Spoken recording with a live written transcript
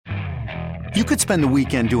You could spend the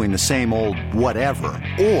weekend doing the same old whatever,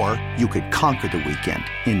 or you could conquer the weekend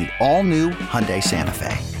in the all-new Hyundai Santa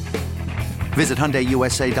Fe. Visit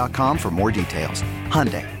HyundaiUSA.com for more details.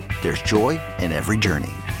 Hyundai, there's joy in every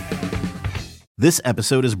journey. This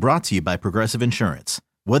episode is brought to you by Progressive Insurance.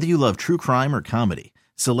 Whether you love true crime or comedy,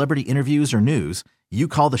 celebrity interviews or news, you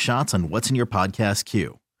call the shots on what's in your podcast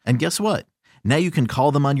queue. And guess what? Now you can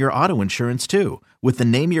call them on your auto insurance too with the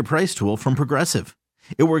Name Your Price tool from Progressive.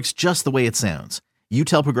 It works just the way it sounds. You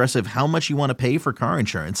tell Progressive how much you want to pay for car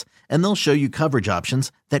insurance, and they'll show you coverage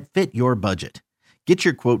options that fit your budget. Get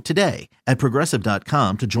your quote today at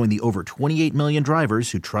Progressive.com to join the over 28 million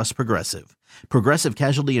drivers who trust Progressive. Progressive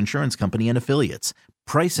Casualty Insurance Company and Affiliates.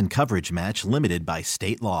 Price and coverage match limited by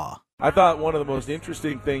state law. I thought one of the most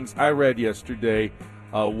interesting things I read yesterday,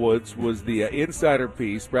 Woods, was the insider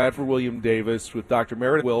piece, Bradford William Davis with Dr.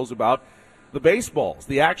 Meredith Wills, about the baseballs,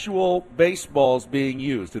 the actual baseballs being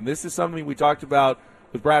used. And this is something we talked about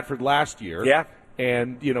with Bradford last year. Yeah.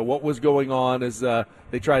 And, you know, what was going on is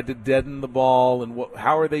they tried to deaden the ball, and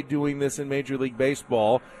how are they doing this in Major League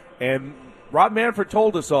Baseball? And Rob Manfred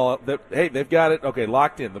told us all that, hey, they've got it, okay,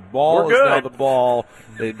 locked in. The ball is now the ball.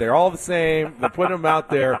 They're all the same. They're putting them out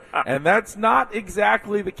there. And that's not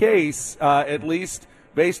exactly the case, at least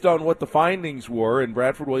based on what the findings were. And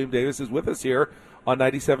Bradford William Davis is with us here on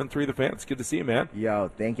 97.3 The Fan. It's good to see you, man.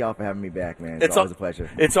 Yo, thank y'all for having me back, man. It's always a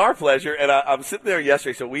pleasure. It's our pleasure. And I'm sitting there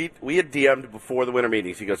yesterday. So we had DM'd before the winter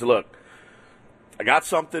meetings. He goes, look, I got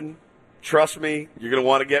something. Trust me. You're going to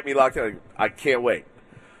want to get me locked in. I can't wait.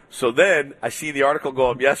 So then I see the article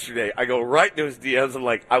go up yesterday. I go right to his DMs. I'm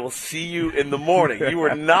like, I will see you in the morning. You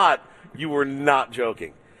were not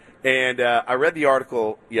joking. And I read the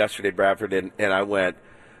article yesterday, Bradford, and I went,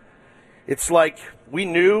 it's like we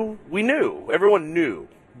knew, everyone knew,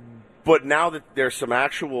 but now that there's some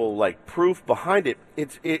actual like proof behind it,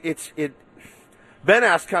 it. Ben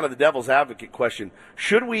asked kind of the devil's advocate question: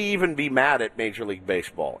 should we even be mad at Major League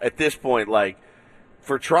Baseball at this point, like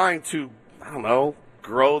for trying to, I don't know,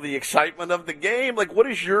 grow the excitement of the game? Like, what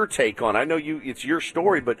is your take on it? I know it's your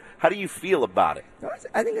story, but how do you feel about it?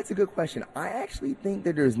 I think that's a good question. I actually think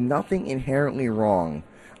that there's nothing inherently wrong.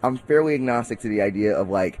 I'm fairly agnostic to the idea of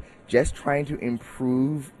like just trying to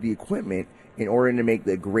improve the equipment in order to make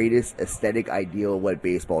the greatest aesthetic ideal of what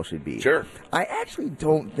baseball should be. Sure. I actually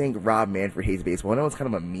don't think Rob Manfred hates baseball. I know it's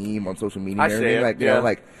kind of a meme on social media. I and everything. see it. Like, you know,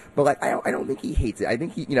 like, but like, I don't think he hates it. I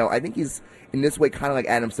think I think he's in this way kind of like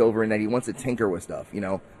Adam Silver in that he wants to tinker with stuff. You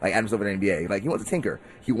know, like Adam Silver in the NBA. Like he wants to tinker.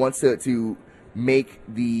 He wants to make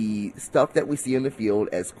the stuff that we see in the field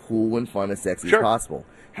as cool and fun and sexy as possible.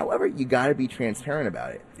 However, you got to be transparent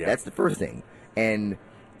about it. Yeah. That's the first thing. And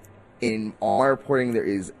in all my reporting, there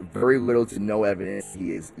is very little to no evidence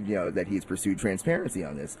that he has pursued transparency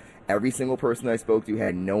on this. Every single person I spoke to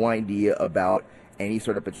had no idea about any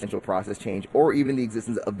sort of potential process change or even the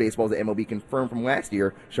existence of baseballs that MLB confirmed from last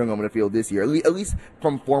year showing up on the field this year, at least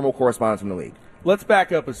from formal correspondence from the league. Let's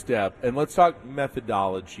back up a step and let's talk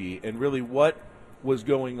methodology and really what was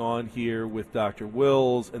going on here with Dr.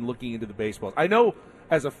 Wills and looking into the baseballs. I know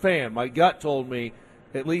as a fan, my gut told me,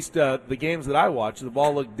 at least the games that I watched, the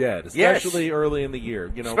ball looked dead, especially early in the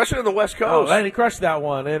year. You know, especially on the West Coast. Oh, and he crushed that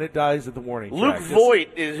one, and it dies at the warning Luke track.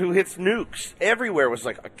 Voigt, who hits nukes everywhere, was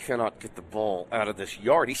like, I cannot get the ball out of this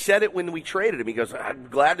yard. He said it when we traded him. He goes, I'm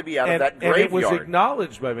glad to be out of that graveyard. And it was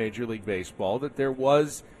acknowledged by Major League Baseball that there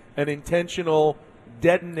was an intentional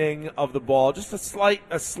deadening of the ball, just a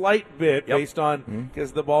slight bit based on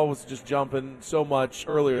because the ball was just jumping so much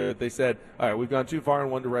earlier that they said, all right, we've gone too far in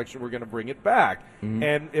one direction, we're going to bring it back.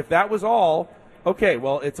 And if that was all, okay,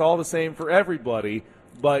 well, it's all the same for everybody.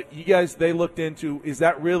 But you guys, they looked into, is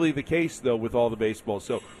that really the case, though, with all the baseballs?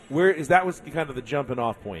 So that was kind of the jumping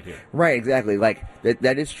off point here. Right, exactly. Like,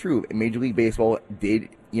 that is true. Major League Baseball did,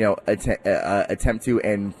 attempt to,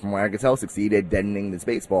 and from what I can tell, succeed at deadening this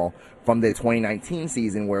baseball from the 2019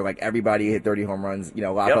 season where, like, everybody hit 30 home runs. You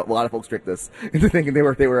know, a lot of folks tricked us into thinking they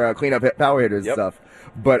were cleanup power hitters and stuff.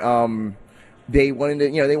 But, they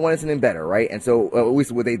wanted something better, right? And so, at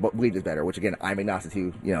least what they believed is better, which again, I'm agnostic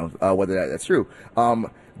to, whether that's true.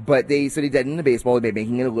 But they deadened the baseball by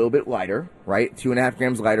making it a little bit lighter, right? 2.5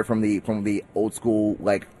 grams lighter from the old school,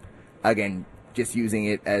 like, again, just using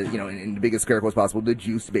it as, in the biggest spherical as possible, the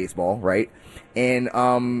juiced baseball, right? And,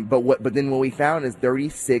 but then what we found is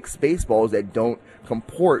 36 baseballs that don't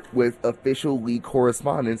comport with official league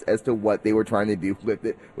correspondence as to what they were trying to do with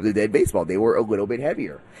the dead baseball. They were a little bit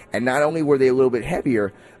heavier. And not only were they a little bit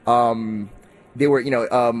heavier, they were,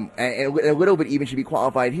 and a little bit even should be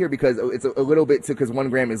qualified here because it's a little bit because 1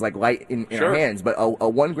 gram is like light in our hands, but a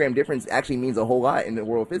 1 gram difference actually means a whole lot in the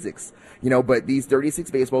world of physics, but these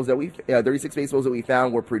 36 baseballs that we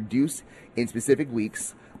found were produced in specific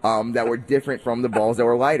weeks. That were different from the balls that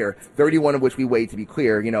were lighter. 31 of which we weighed, to be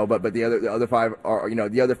clear, but the other 5 are,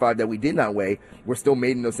 the other 5 that we did not weigh were still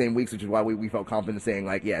made in those same weeks, which is why we felt confident saying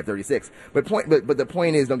 36. But the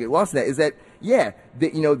point is, don't get lost in that, is that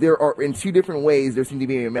there are in 2 different ways there seems to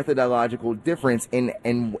be a methodological difference in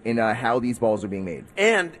how these balls are being made,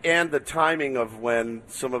 and the timing of when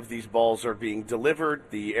some of these balls are being delivered.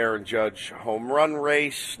 The Aaron Judge home run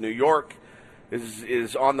race, New York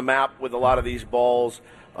is on the map with a lot of these balls.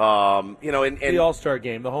 And the All-Star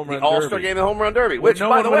game, the home run derby. The All-Star game, the home run derby, which, no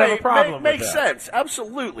by the way, makes that. sense.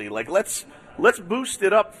 Absolutely. Let's boost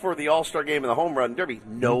it up for the All-Star game and the home run derby.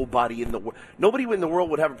 Nobody in the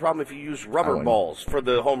world would have a problem if you use rubber balls for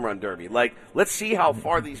the home run derby. Let's see how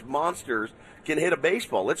far these monsters can hit a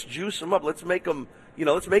baseball. Let's juice them up. Let's make them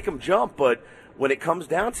jump. But when it comes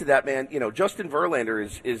down to that, man, Justin Verlander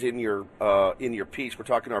is in your piece. We're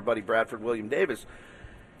talking to our buddy Bradford William Davis.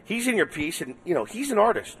 He's in your piece, and, he's an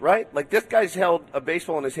artist, right? This guy's held a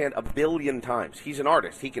baseball in his hand 1 billion times. He's an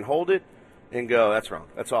artist. He can hold it and go, that's wrong,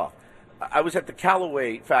 that's off. I was at the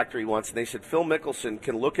Callaway factory once, and they said Phil Mickelson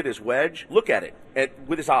can look at his wedge,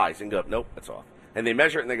 with his eyes, and go, nope, that's off. And they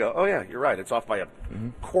measure it, and they go, oh, yeah, you're right, it's off by a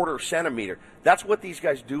quarter centimeter. That's what these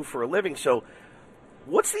guys do for a living. So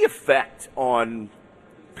what's the effect on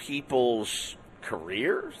people's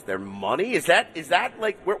careers, their money? Is that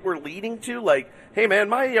what we're leading to? Hey man,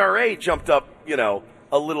 my ERA jumped up,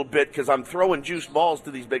 a little bit because I'm throwing juice balls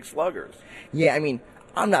to these big sluggers. Yeah, I mean,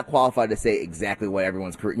 I'm not qualified to say exactly what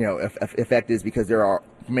everyone's effect is because there are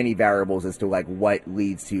many variables as to what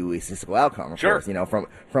leads to a statistical outcome. Of course,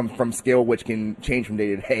 from skill, which can change from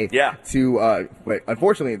day to day. Yeah. To but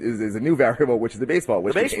unfortunately, there's a new variable, which is the baseball,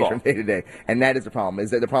 which can change from day to day, and that is the problem.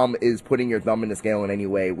 The problem is putting your thumb in the scale in any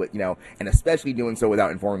way, and especially doing so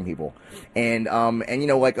without informing people. And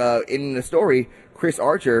in the story, Chris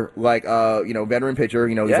Archer, veteran pitcher,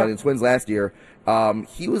 he was on the Twins last year.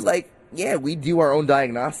 He was like, yeah, we do our own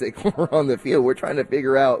diagnostic when we're on the field. We're trying to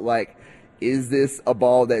figure out, is this a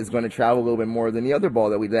ball that is going to travel a little bit more than the other ball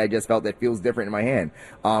that I just felt that feels different in my hand?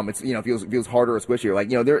 It's feels harder or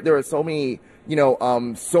squishier. There are so many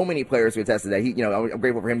so many players who attested that. I'm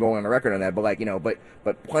grateful for him going on the record on that.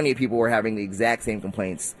 But plenty of people were having the exact same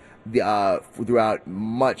complaints throughout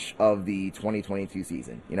much of the 2022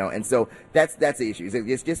 season. And so that's the issue.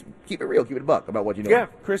 It's just keep it real, keep it a buck about what you know. Yeah,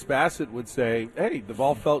 Chris Bassett would say, hey, the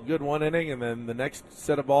ball felt good 1 inning, and then the next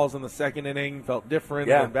set of balls in the 2nd inning felt different,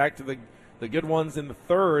 and then back to the good ones in the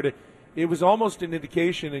 3rd. It was almost an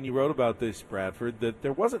indication, and you wrote about this, Bradford, that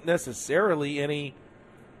there wasn't necessarily any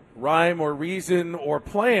rhyme or reason or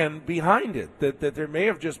plan behind it, that there may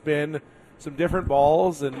have just been some different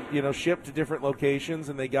balls and, shipped to different locations,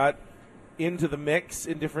 and they got into the mix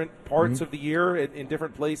in different parts of the year in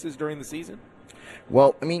different places during the season?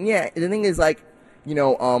 Well, I mean, yeah, the thing is, our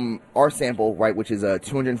sample, right, which is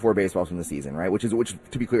 204 baseballs from the season, right, which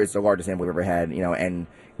to be clear is the largest sample we've ever had, and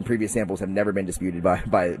previous samples have never been disputed by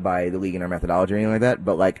the league in our methodology or anything like that.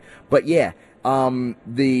 But yeah,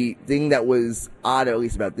 the thing that was odd, at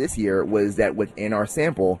least about this year, was that within our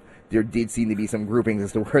sample, there did seem to be some groupings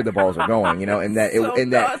as to where the balls are going, and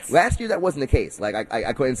that last year that wasn't the case.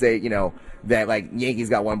 I couldn't say, that Yankees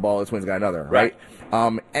got 1 ball, the Twins got another, right?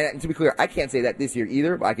 And to be clear, I can't say that this year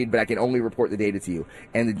either, but I can only report the data to you.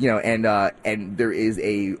 And, and there is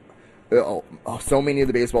so many of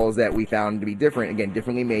the baseballs that we found to be different, again,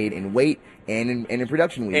 differently made in weight and in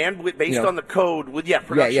production week. And based on the code,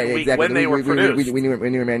 production week, exactly. when they were produced. When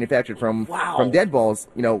they were manufactured from dead balls,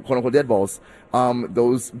 quote-unquote dead balls,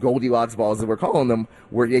 those Goldilocks balls, as we're calling them,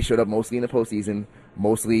 where they showed up mostly in the postseason,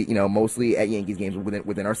 mostly at Yankees games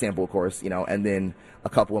within our sample, of course, and then a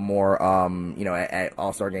couple of more, at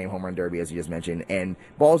All-Star Game, Home Run Derby, as you just mentioned, and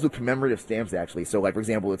balls with commemorative stamps, actually. So, for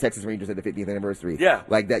example, the Texas Rangers had the 50th anniversary. Yeah.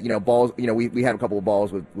 Balls, we had a couple of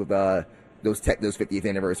balls with those 50th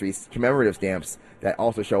anniversary commemorative stamps that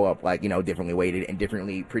also show up, differently weighted and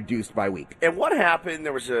differently produced by week. And what happened?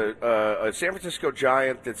 There was a San Francisco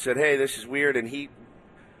Giant that said, hey, this is weird, and he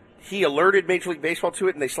alerted Major League Baseball to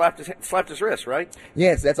it, and they slapped his wrist, right?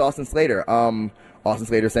 Yes, that's Austin Slater. Austin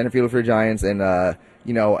Slater, center fielder for the Giants, and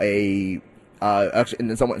actually,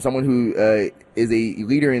 and someone who is a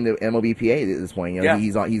leader in the MLBPA at this point. You know,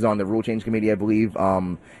 he's on the rule change committee, I believe.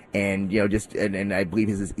 And and I believe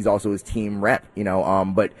he's also his team rep. You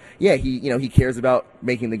know, but yeah, he cares about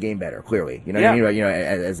making the game better. Clearly, you know, what I mean? You know,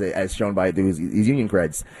 as shown by these union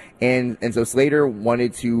creds. And so Slater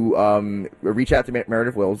wanted to reach out to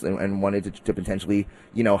Meredith Wills and wanted to potentially,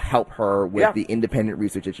 you know, help her with the independent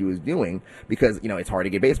research that she was doing, because, you know, it's hard to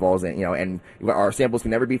get baseballs, and, you know, and our samples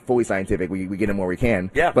can never be fully scientific. We get them where we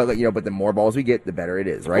can. Yeah. But, you know, but the more balls we get, the better it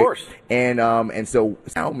is, right? Of course. And so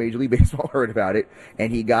now Major League Baseball heard about it,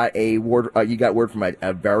 and he got word from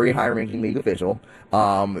a very high-ranking league official,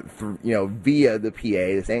 via the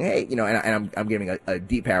PA, saying, hey, you know, and I'm giving a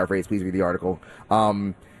deep paraphrase. Please read the article.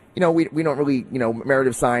 You know, we don't really, you know,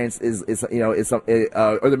 Meredith Science is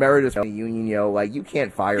or the Meredith Union, you know, like, you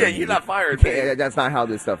can't fire me. Yeah, you're not fired. That's not how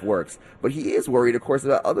this stuff works. But he is worried, of course,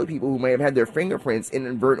 about other people who may have had their fingerprints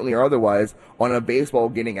inadvertently or otherwise on a baseball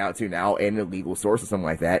getting out to now an illegal source or something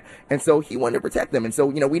like that. And so he wanted to protect them. And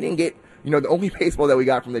so, you know, we didn't get, you know, the only baseball that we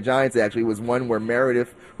got from the Giants actually was one where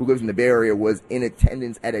Meredith, who lives in the Bay Area, was in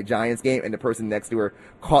attendance at a Giants game, and the person next to her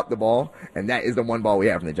caught the ball, and that is the one ball we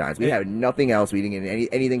have from the Giants. We have nothing else. We didn't get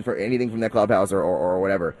anything from that clubhouse or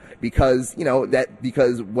whatever, because, you know,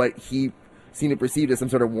 because what he seemed to perceive as some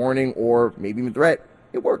sort of warning or maybe even threat,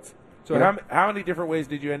 it worked. So how many different ways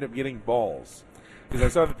did you end up getting balls? Because I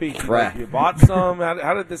saw the piece. You bought some.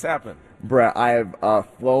 How did this happen? Bruh, I have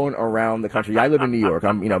flown around the country. I live in New York.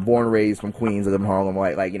 I'm, you know, born and raised from Queens. I live in Harlem.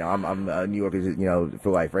 Like, you know, I'm New Yorker, you know,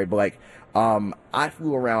 for life, right? But like, I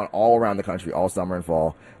flew around all around the country all summer and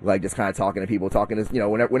fall, like, just kind of talking to people, you know,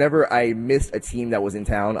 whenever I missed a team that was in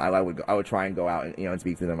town, I would try and go out and, you know, and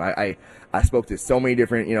speak to them. I spoke to so many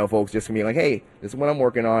different, you know, folks just from being like, hey, this is what I'm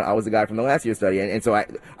working on. I was the guy from the last year's study. And so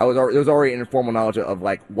there was already an informal knowledge of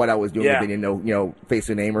like what I was doing, but they didn't know, you know, face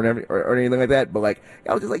to name or anything like that. But like,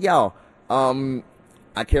 I was just like, y'all,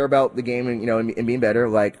 I care about the game and, you know, and being better.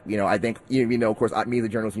 Like, you know, I think, you know, of course, me as a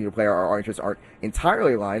journalist and your player, our interests aren't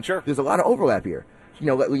entirely aligned. Sure. There's a lot of overlap here. You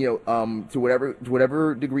know, to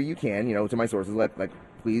whatever degree you can, you know, to my sources, like,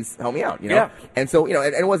 please help me out, you know? Yeah. And so, you know,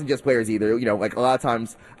 and it wasn't just players either, you know, like, a lot of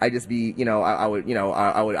times I just be, you know, I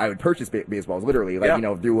would purchase baseballs, literally, like, you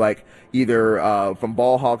know, through like either, from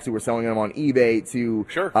ball hawks who were selling them on eBay to,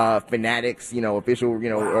 Fanatics, you know, official, you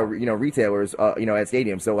know, retailers, you know, at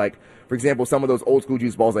stadiums. So like, for example, some of those old school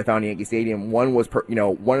juice balls I found in Yankee Stadium, one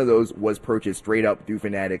of those was purchased straight up through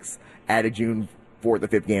Fanatics at a June 4th or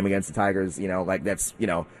 5th game against the Tigers, you know, like that's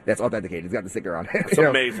authenticated. It's got the sticker on it. It's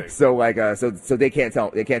amazing. So like, so they can't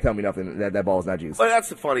tell me nothing that ball is not juice. Well, that's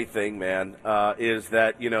the funny thing, man, is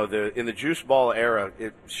that, you know, in the juice ball era,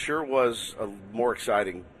 it sure was a more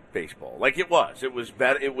exciting baseball. Like it was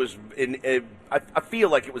better. It was I feel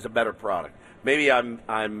like it was a better product. Maybe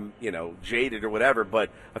I'm you know, jaded or whatever,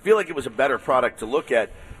 but I feel like it was a better product to look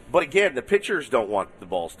at. But again, the pitchers don't want the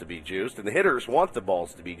balls to be juiced, and the hitters want the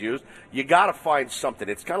balls to be juiced. You got to find something.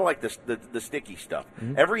 It's kind of like the sticky stuff.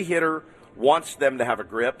 Mm-hmm. Every hitter wants them to have a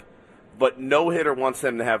grip, but no hitter wants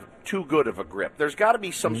them to have too good of a grip. There's got to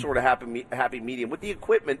be some sort of happy medium with the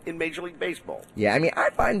equipment in Major League Baseball. Yeah, I mean, I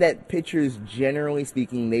find that pitchers, generally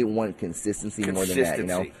speaking, they want consistency more than that. You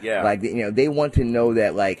know, yeah. Like, you know, they want to know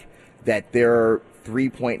that that their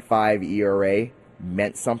 3.5 ERA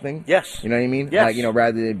meant something. Yes. You know what I mean? Yes. Like, you know,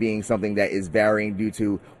 rather than being something that is varying due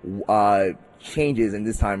to changes, and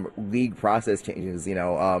this time league process changes, you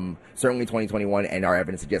know, certainly 2021 and our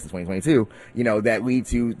evidence suggests in 2022, you know, that lead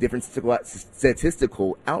to different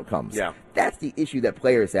statistical outcomes. Yeah. That's the issue that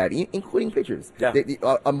players have, including pitchers. Yeah.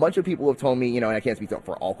 A bunch of people have told me, you know, and I can't speak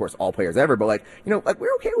for all players ever, but like, you know, like,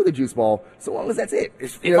 we're okay with a juice ball so long as that's it.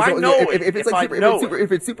 If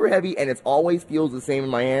it's super heavy and it always feels the same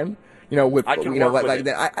in my hand, you know, with, you know, like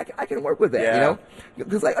that, I can work with that, you know,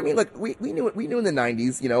 because like, I mean, like, we knew in the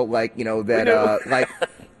 90s, you know, like, you know, that,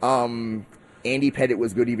 Andy Pettit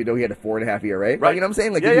was good even though he had a 4.5 ERA, right? Like, you know what I'm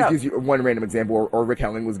saying? Like, gives you one random example, or Rick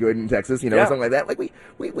Helling was good in Texas, you know, something like that. Like,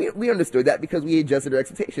 we understood that because we adjusted our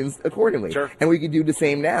expectations accordingly. Sure. And we could do the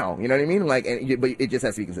same now, you know what I mean? Like, but it just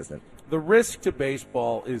has to be consistent. The risk to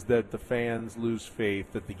baseball is that the fans lose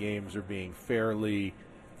faith that the games are being fairly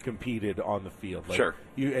competed on the field. Like, sure.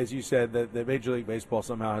 As you said, that the Major League Baseball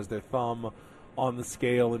somehow has their thumb on the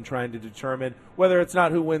scale and trying to determine whether it's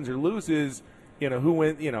not who wins or loses, you know, who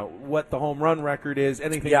win, you know, what the home run record is,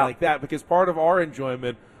 anything like that. Because part of our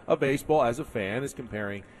enjoyment of baseball as a fan is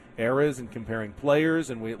comparing eras and comparing players,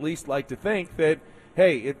 and we at least like to think that,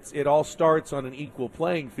 hey, it all starts on an equal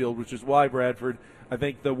playing field, which is why, Bradford, I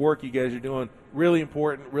think the work you guys are doing, really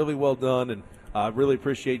important, really well done, and really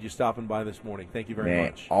appreciate you stopping by this morning. Thank you very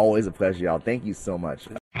much. Always a pleasure, y'all. Thank you so much.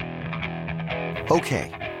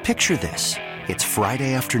 Okay, picture this. It's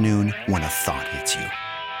Friday afternoon when a thought hits you.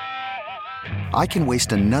 I can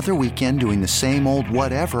waste another weekend doing the same old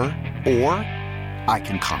whatever, or I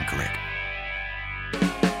can conquer it.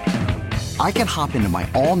 I can hop into my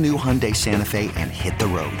all-new Hyundai Santa Fe and hit the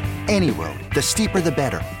road. Any road. The steeper the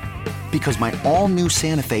better. Because my all-new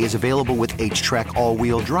Santa Fe is available with H-Track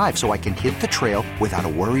all-wheel drive, so I can hit the trail without a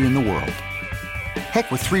worry in the world.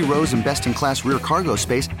 Heck, with 3 rows and best-in-class rear cargo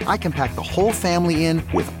space, I can pack the whole family in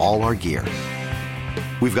with all our gear.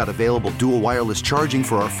 We've got available dual wireless charging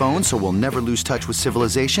for our phones, so we'll never lose touch with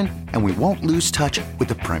civilization, and we won't lose touch with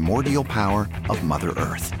the primordial power of Mother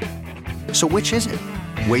Earth. So which is it?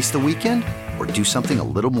 Waste the weekend or do something a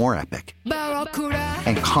little more epic?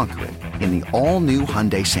 And conquer it in the all-new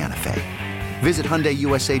Hyundai Santa Fe. Visit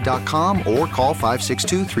HyundaiUSA.com or call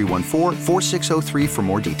 562-314-4603 for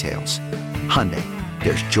more details. Hyundai,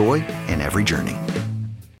 there's joy in every journey.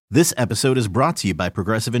 This episode is brought to you by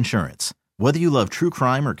Progressive Insurance. Whether you love true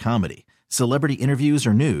crime or comedy, celebrity interviews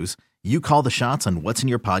or news, you call the shots on what's in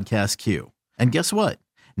your podcast queue. And guess what?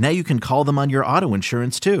 Now you can call them on your auto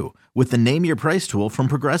insurance too with the Name Your Price tool from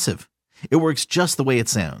Progressive. It works just the way it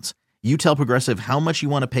sounds. You tell Progressive how much you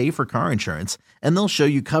want to pay for car insurance, and they'll show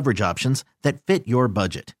you coverage options that fit your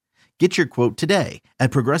budget. Get your quote today at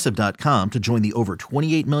Progressive.com to join the over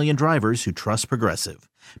 28 million drivers who trust Progressive.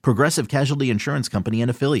 Progressive Casualty Insurance Company and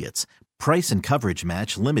Affiliates. Price and coverage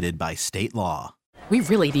match limited by state law. We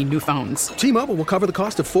really need new phones. T-Mobile will cover the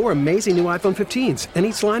cost of 4 amazing new iPhone 15s, and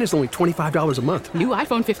each line is only $25 a month. New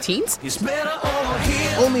iPhone 15s? It's better over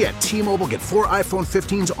here. Only at T-Mobile, get 4 iPhone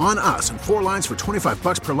 15s on us and 4 lines for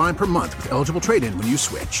 $25 per line per month with eligible trade-in when you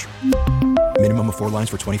switch. Minimum of 4 lines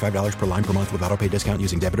for $25 per line per month with autopay discount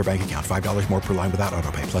using debit or bank account. $5 more per line without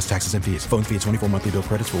autopay, plus taxes and fees. Phone fee at 24 monthly bill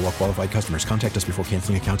credits for well-qualified customers. Contact us before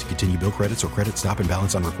canceling account to continue bill credits or credit stop and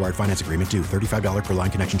balance on required finance agreement due. $35 per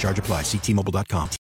line connection charge applies. See T-Mobile.com.